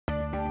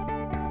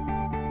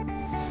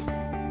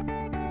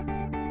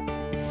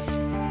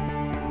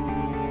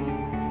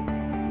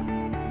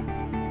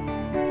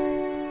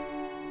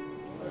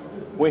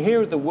We're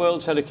here at the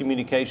World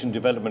Telecommunication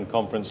Development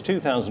Conference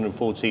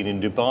 2014 in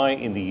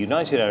Dubai in the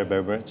United Arab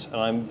Emirates, and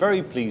I'm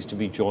very pleased to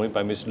be joined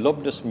by Ms.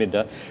 Lobna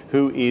Smida,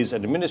 who is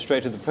an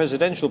administrator of the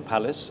Presidential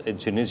Palace in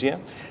Tunisia,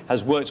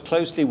 has worked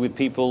closely with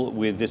people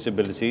with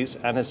disabilities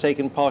and has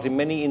taken part in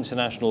many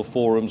international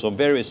forums on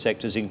various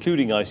sectors,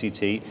 including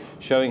ICT,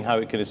 showing how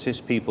it can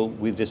assist people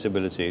with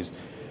disabilities.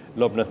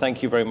 Lobna,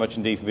 thank you very much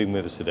indeed for being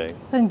with us today.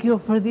 Thank you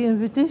for the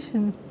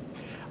invitation.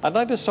 I'd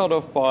like to start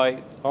off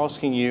by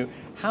asking you,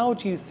 how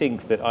do you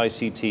think that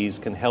ICTs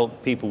can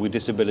help people with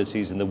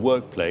disabilities in the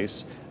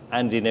workplace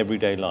and in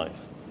everyday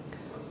life?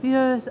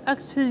 Yes,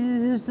 actually,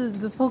 this is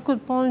the focal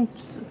point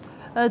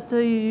that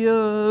I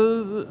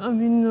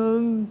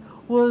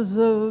was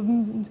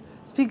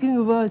speaking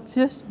about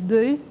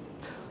yesterday.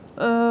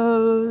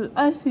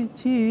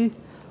 ICT,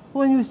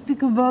 when you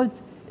speak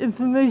about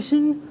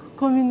information,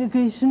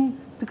 communication,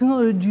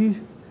 technology,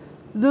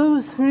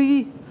 those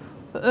three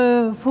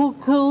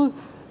focal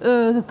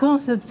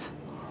concepts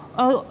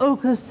are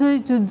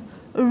orchestrated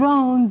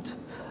around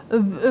a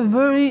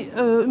very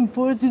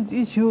important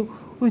issue,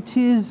 which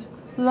is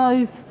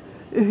life,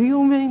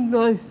 human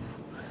life.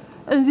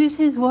 And this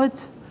is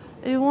what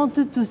I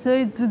wanted to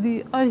say to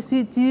the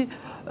ICT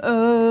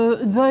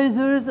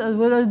advisors as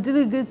well as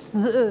delegates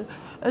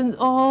and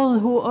all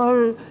who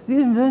are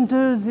the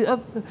inventors,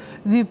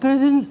 the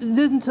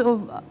president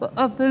of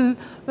Apple,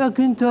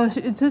 Macintosh,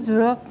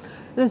 etc.,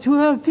 that we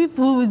are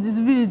people with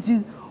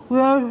disabilities. We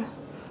are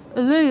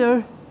a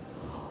layer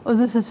of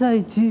the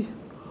society.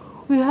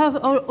 We have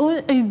our own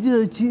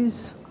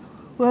abilities.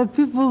 We are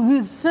people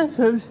with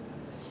special,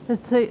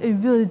 let's say,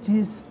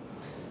 abilities.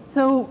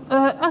 So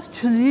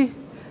actually,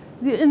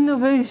 the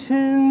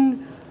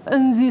innovation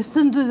and the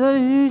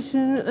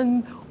standardization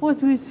and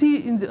what we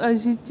see in the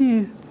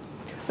ICT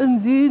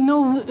and the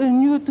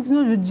new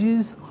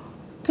technologies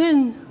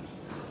can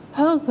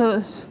help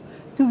us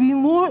to be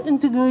more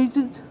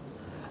integrated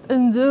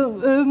and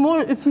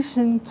more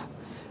efficient,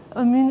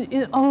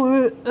 in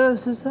our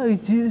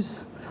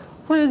societies.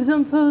 For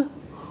example,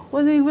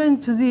 when I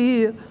went to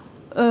the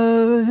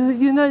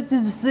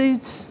United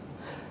States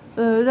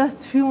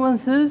last few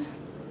months,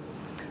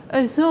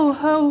 I saw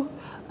how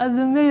at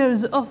the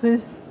mayor's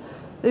office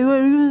they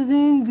were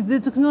using the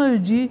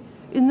technology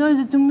in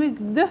order to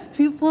make deaf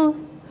people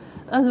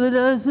as well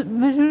as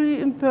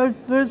visually impaired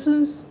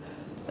persons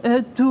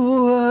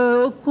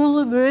to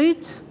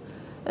collaborate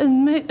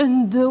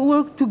and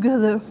work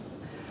together.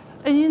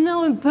 And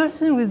a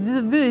person with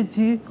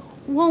disability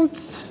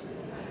wants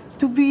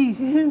to be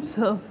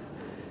himself,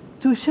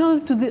 to show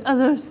to the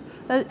others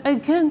that I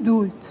can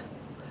do it.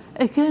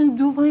 I can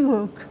do my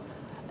work.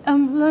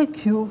 I'm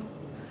like you.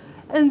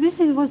 And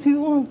this is what we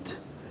want.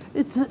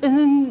 It's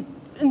an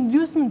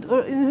inducement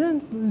or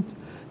enhancement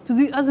to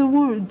the other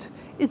world.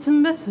 It's a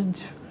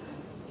message.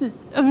 Pave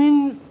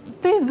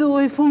the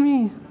way for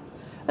me,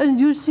 and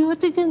you'll see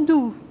what I can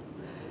do.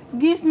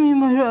 Give me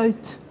my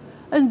right,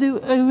 and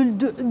I will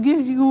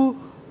give you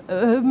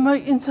my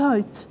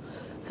insight.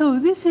 So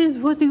this is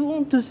what I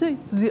want to say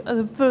to the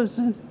other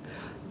person.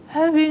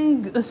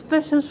 Having a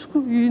special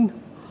screen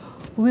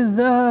with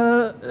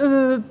a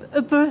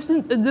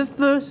deaf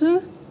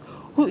person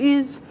who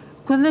is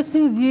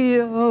collecting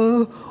the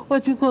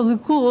what we call the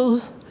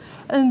calls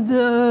and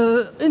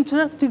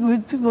interacting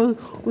with people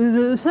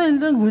with sign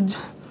language.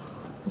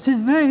 This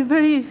is very,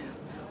 very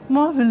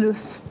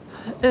marvelous.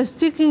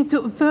 Speaking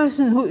to a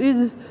person who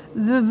is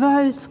the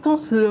vice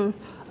chancellor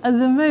at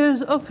the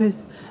mayor's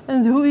office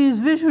and who is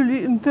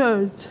visually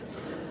impaired,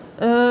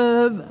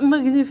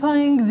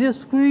 magnifying the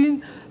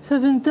screen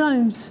 7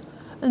 times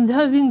and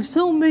having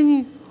so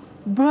many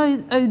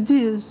bright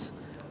ideas,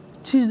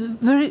 which is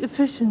very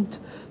efficient.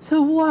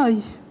 So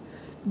why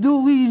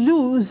do we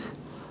lose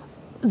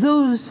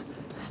those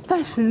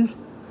special,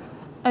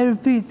 I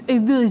repeat,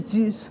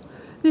 abilities?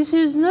 This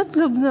is not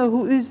Lobna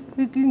who is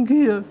speaking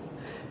here.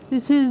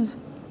 This is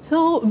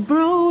so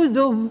broad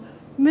of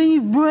many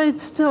bright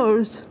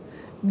stars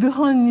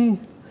behind me.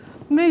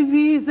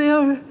 Maybe they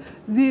are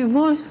the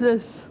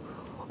voiceless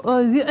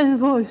or the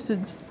unvoiced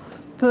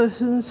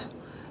persons.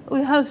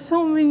 We have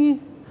so many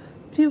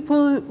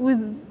people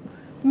with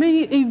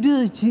many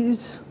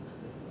abilities.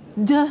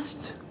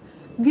 Just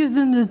give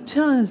them the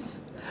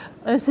chance.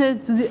 I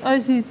said to the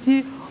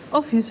ICT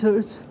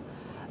officers,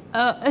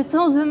 I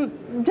told them,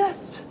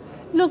 just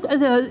look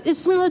at us.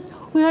 It's not,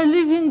 we are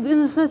living in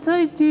a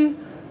society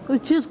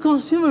which is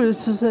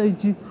consumerist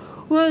society.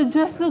 We are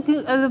just looking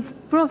at the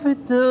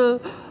profit,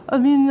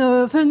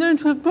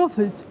 financial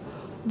profit.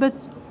 But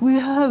we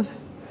have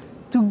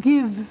to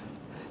give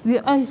the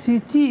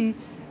ICT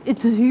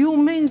its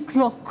humane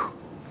clock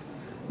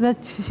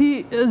that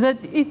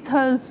it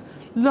has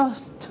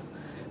lost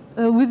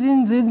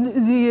within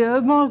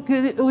the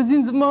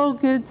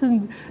market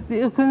and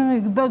the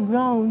economic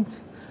background.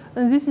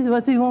 And this is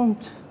what I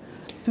want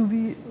to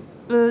be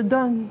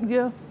done,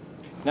 yeah.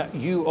 Now,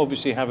 you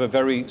obviously have a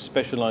very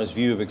specialised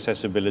view of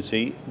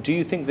accessibility. Do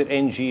you think that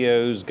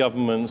NGOs,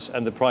 governments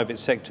and the private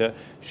sector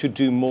should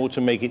do more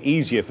to make it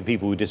easier for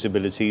people with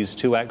disabilities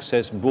to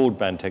access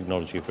broadband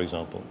technology, for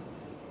example?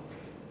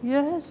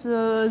 Yes,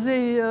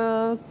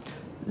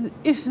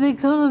 if they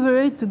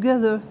collaborate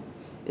together,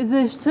 if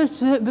they stretch,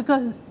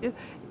 because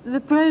the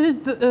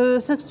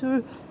private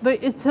sector by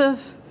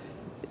itself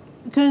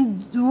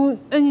can't do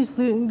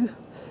anything.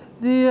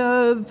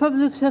 The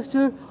public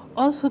sector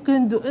also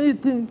can do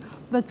anything,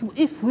 but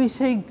if we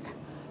shake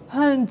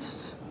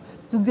hands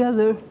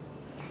together,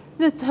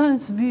 let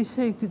hands be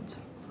shaken.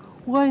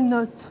 Why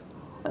not?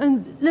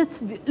 And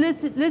let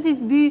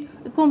it be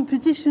a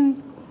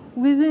competition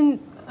within,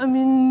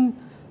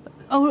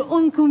 our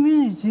own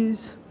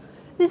communities.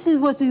 This is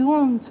what we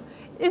want.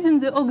 Even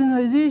the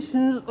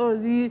organizations or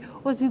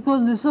what we call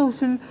the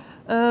social,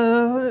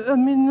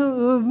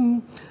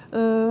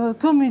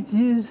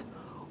 committees,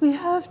 we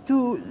have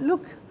to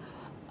look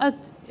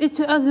at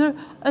each other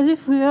as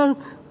if we are,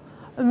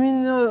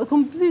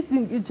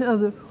 completing each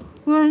other.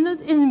 We are not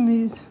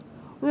enemies.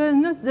 We are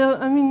not,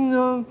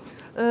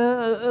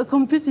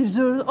 competitors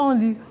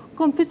only.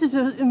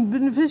 Competitors in a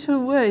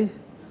beneficial way.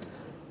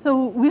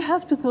 So we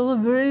have to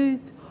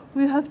collaborate.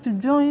 We have to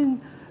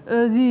join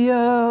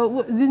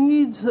the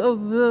needs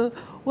of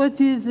what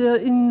is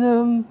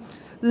in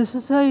the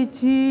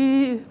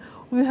society.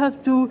 We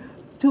have to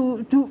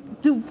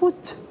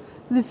put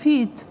the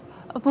feet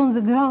upon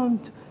the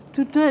ground,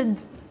 to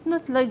tread,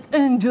 not like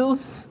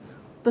angels,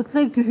 but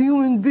like a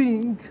human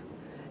being.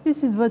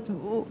 This is what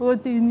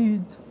they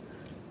need.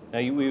 Now,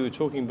 we were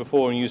talking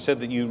before, and you said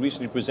that you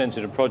recently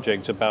presented a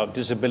project about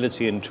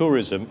disability and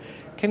tourism.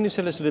 Can you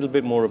tell us a little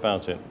bit more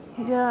about it?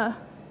 Yeah,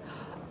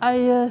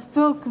 I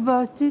spoke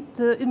about it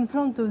in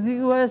front of the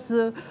U.S.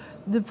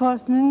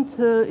 Department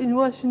in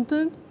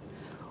Washington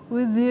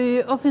with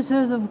the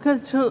officers of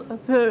cultural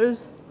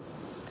affairs,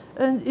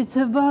 and it's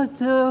about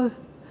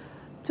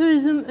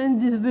tourism and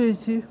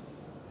disability.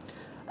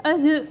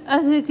 As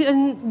I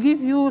can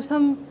give you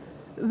some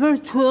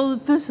virtual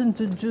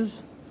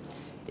percentages.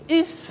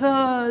 If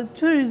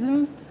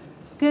tourism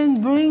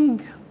can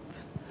bring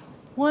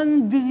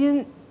 1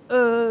 billion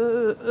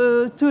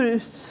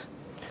tourists,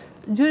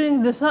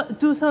 during the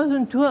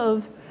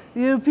 2012,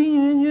 the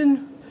European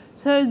Union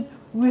said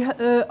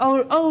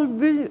our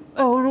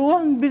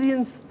 1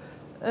 billionth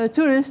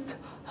tourist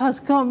has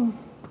come.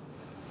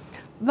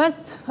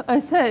 But I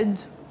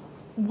said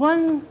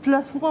 1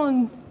 +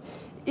 1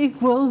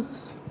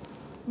 equals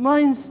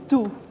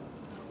 -2.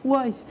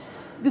 Why?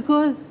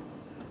 Because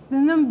the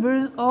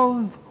numbers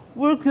of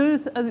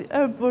workers at the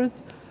airport,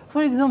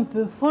 for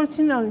example,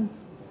 49.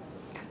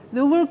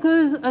 The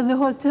workers at the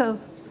hotel,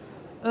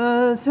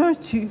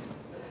 30.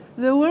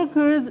 The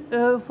workers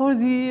for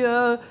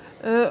the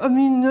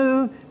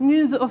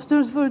means of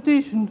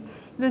transportation,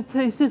 let's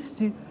say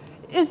 60.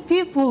 If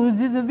people with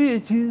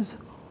disabilities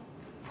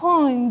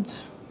find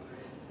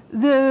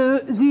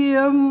the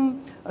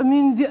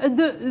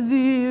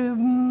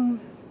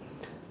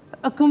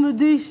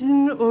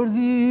accommodation or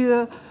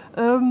the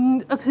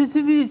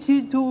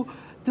accessibility to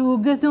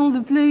get on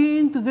the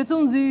plane, to get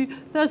on the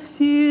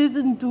taxis,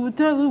 and to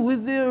travel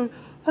with their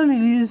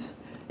families,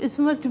 it's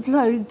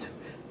multiplied.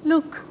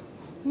 Look,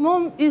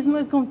 mom is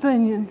my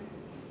companion.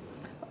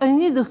 I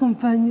need a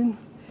companion.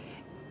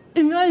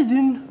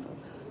 Imagine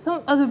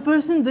some other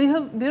person, they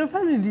have their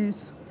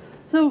families.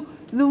 So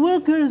the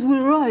workers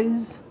will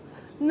rise.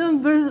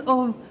 Numbers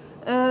of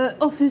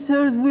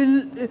officers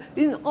will,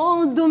 in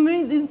all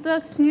domains, in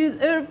taxis,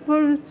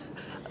 airports,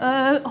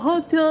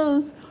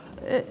 hotels,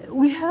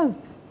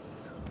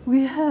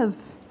 we have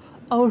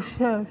our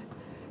share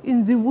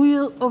in the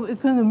wheel of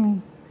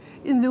economy,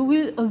 in the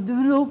wheel of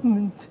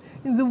development,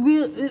 in the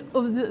wheel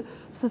of the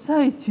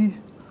society.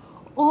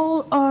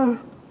 All are,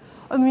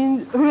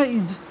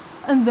 raised,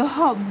 and the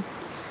hub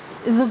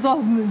is the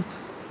government.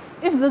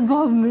 If the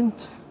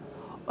government,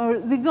 or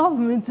the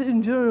government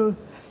in general,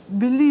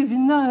 believe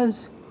in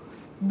us,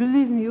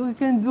 believe me, we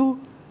can do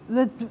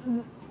that,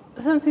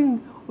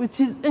 something which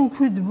is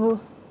incredible.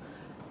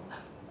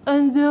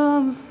 And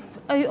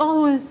I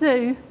always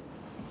say,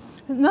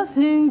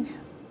 nothing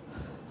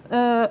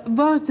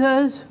about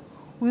us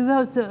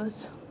without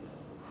us.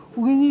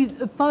 We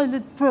need a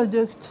pilot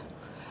project.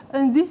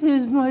 And this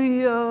is my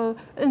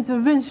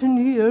intervention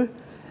here.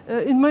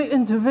 In my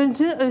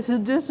intervention, I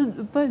suggested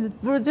a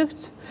pilot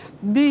project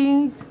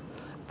being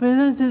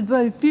presented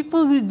by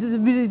people with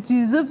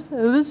disabilities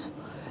themselves,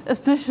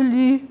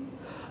 especially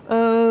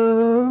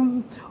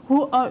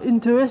who are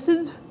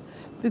interested,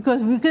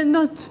 because we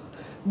cannot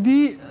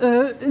be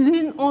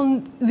lean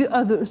on the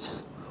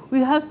others. We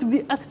have to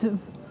be active,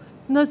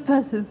 not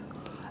passive.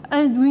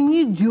 And we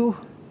need you.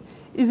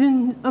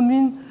 Even,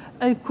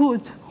 I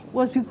quote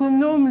what we call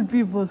normal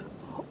people,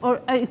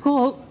 or I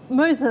call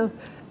myself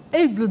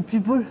able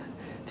people,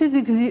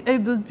 physically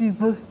able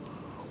people.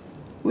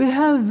 We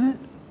have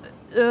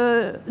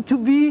to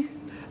be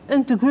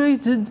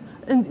integrated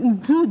and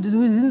included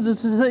within the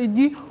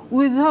society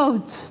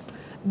without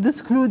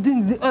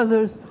excluding the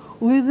others,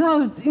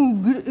 without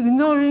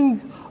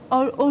ignoring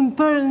our own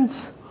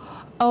parents,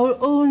 our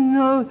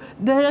own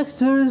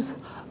directors,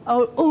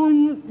 our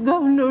own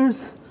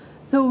governors.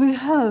 So we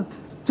have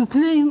to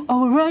claim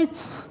our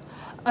rights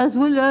as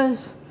well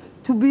as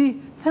to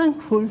be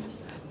thankful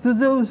to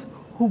those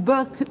who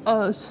back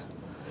us.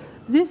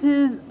 This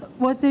is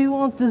what I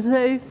want to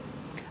say,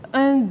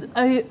 and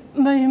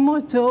my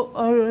motto,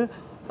 or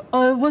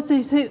what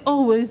I say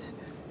always,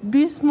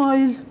 be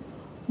smile,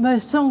 my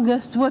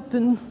strongest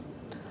weapon.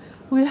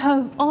 We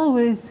have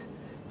always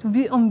to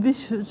be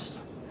ambitious.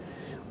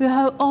 We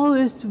have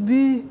always to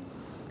be,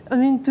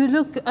 to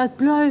look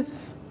at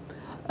life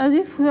as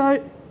if we are,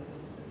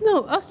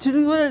 no,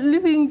 actually we are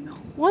living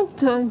one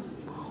time,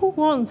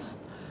 once.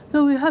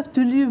 So we have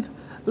to leave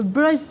a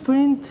bright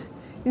print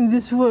in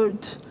this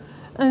world.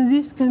 And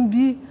this can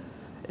be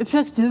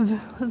effective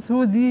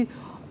through the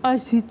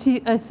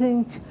ICT, I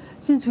think,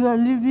 since we are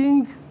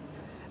living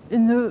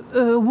in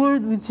a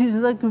world which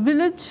is like a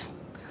village.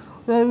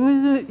 We are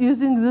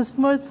using the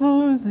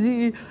smartphones,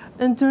 the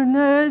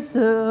internet,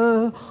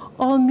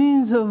 all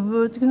means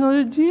of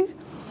technology.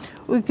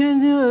 We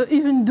can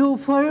even do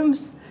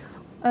forums.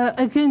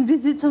 I can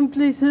visit some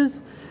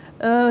places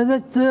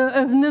that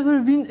I've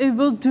never been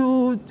able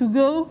to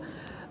go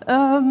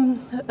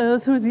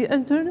through the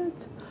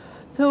internet.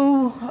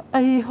 So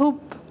I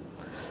hope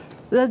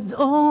that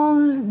all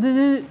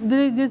the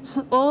delegates,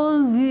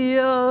 all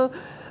the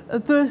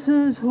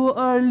persons who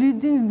are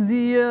leading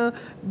the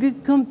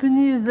big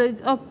companies like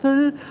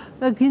Apple,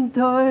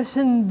 Macintosh,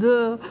 and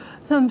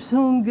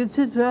Samsung,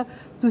 etc.,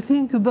 to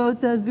think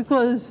about that,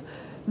 because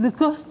the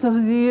cost of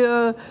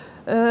the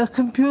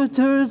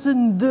computers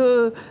and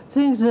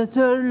things that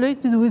are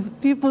related with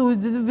people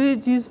with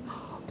disabilities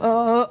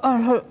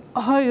are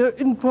higher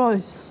in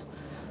price.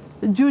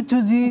 Due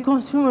to the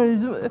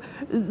consumerism,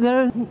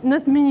 there are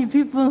not many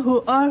people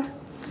who are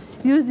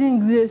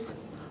using this,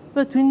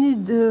 but we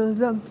need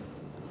them.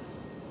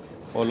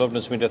 Well,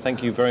 Lobna Smida,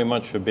 thank you very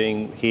much for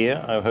being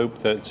here. I hope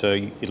that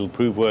it'll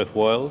prove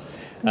worthwhile,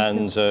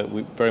 and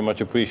we very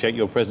much appreciate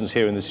your presence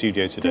here in the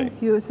studio today.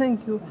 Thank you,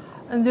 thank you.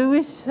 And I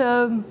wish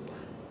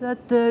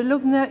that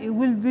Lobna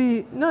will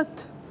be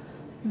not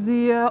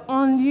the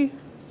only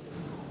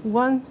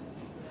one.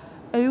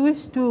 I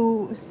wish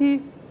to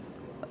see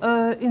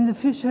in the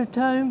future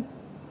time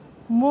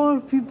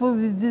more people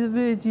with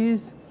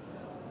disabilities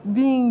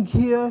being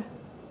here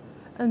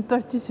and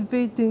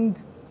participating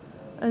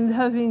and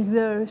having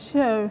their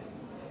share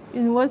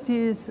in what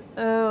is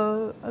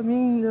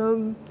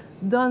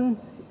done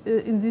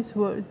in this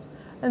world.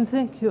 And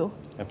thank you.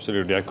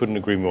 Absolutely, I couldn't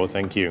agree more.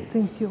 Thank you.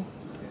 Thank you.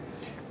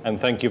 And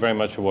thank you very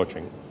much for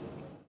watching.